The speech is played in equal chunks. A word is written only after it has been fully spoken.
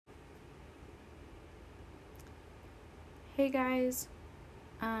Hey guys,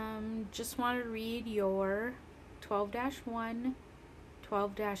 just want to read your 12-1,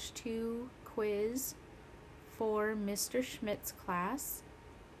 12-2 quiz for Mr. Schmidt's class.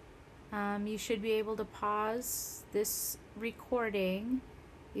 You should be able to pause this recording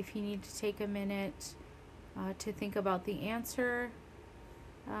if you need to take a minute to think about the answer,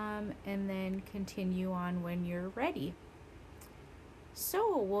 and then continue on when you're ready.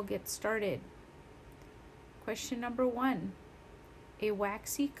 So we'll get started. Question number 1. A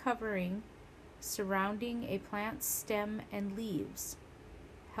waxy covering surrounding a plant's stem and leaves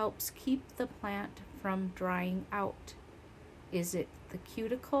helps keep the plant from drying out. Is it the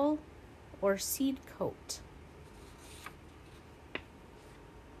cuticle or seed coat?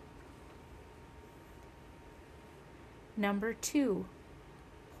 Number 2.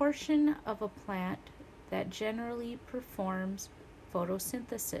 Portion of a plant that generally performs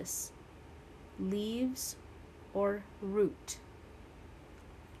photosynthesis. Leaves or root?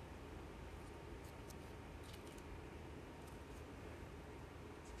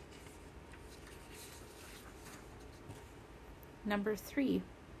 Number 3.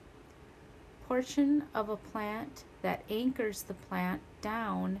 Portion of a plant that anchors the plant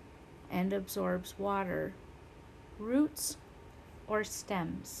down and absorbs water. Roots or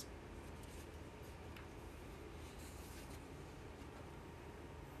stems?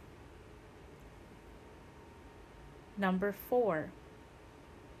 Number 4.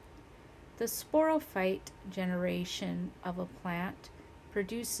 The sporophyte generation of a plant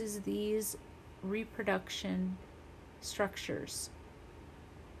produces these reproduction structures.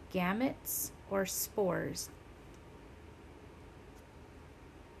 Gametes or spores?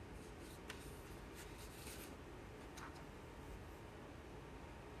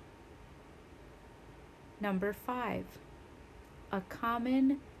 Number 5. A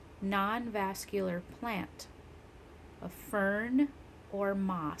common non-vascular plant. A fern or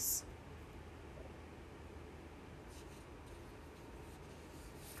moss?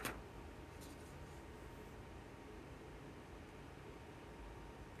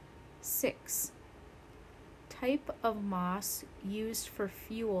 Six. Type of moss used for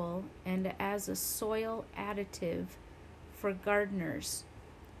fuel and as a soil additive for gardeners.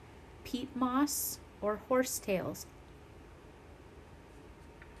 Peat moss or horsetails?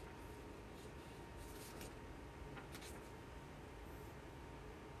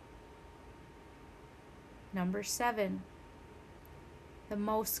 Number 7. The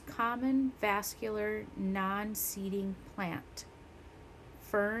most common vascular non-seeding plant.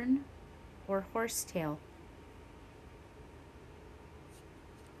 Fern or horsetail?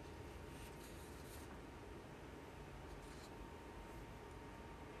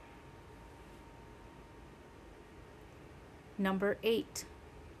 Number 8.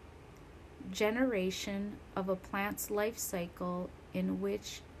 Generation of a plant's life cycle in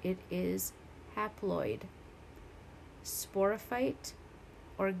which it is haploid. Sporophyte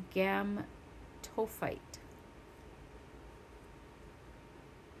or gametophyte?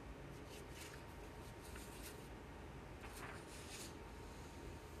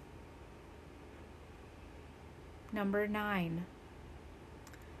 Number 9.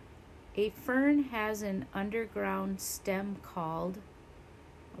 A fern has an underground stem called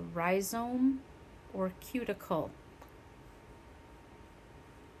a rhizome or cuticle.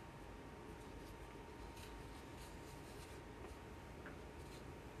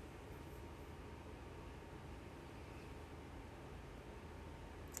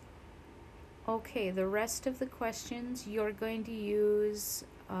 Okay, the rest of the questions you're going to use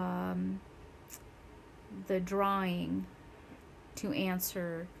the drawing to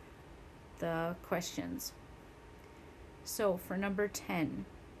answer the questions. So for number 10,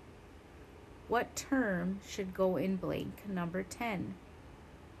 what term should go in blank? Number 10.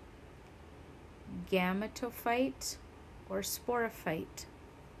 Gametophyte or sporophyte?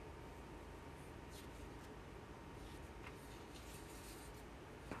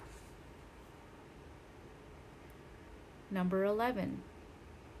 Number 11.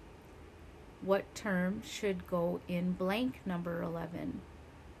 What term should go in blank? Number 11.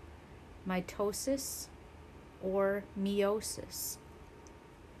 Mitosis or meiosis?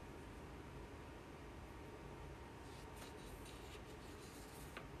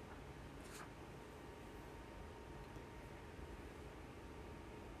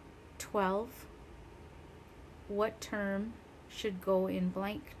 What term should go in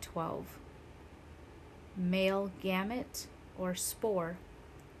blank? 12. Male gamete or spore?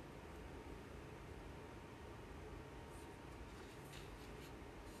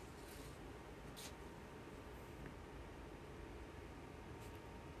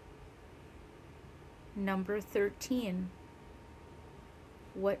 Number 13.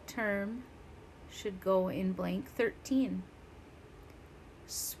 What term should go in blank 13?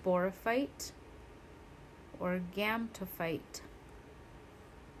 Sporophyte or gametophyte?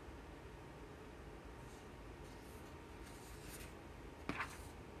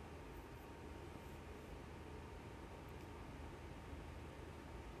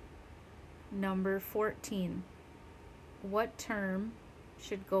 Number 14. What term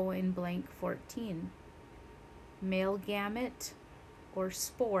should go in blank 14? Male gamete or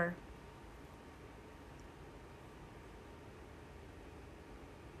spore?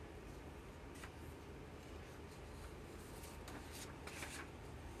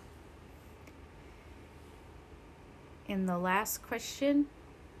 And the last question,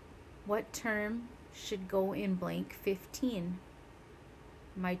 what term should go in blank 15?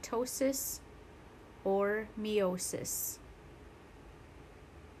 Mitosis or meiosis?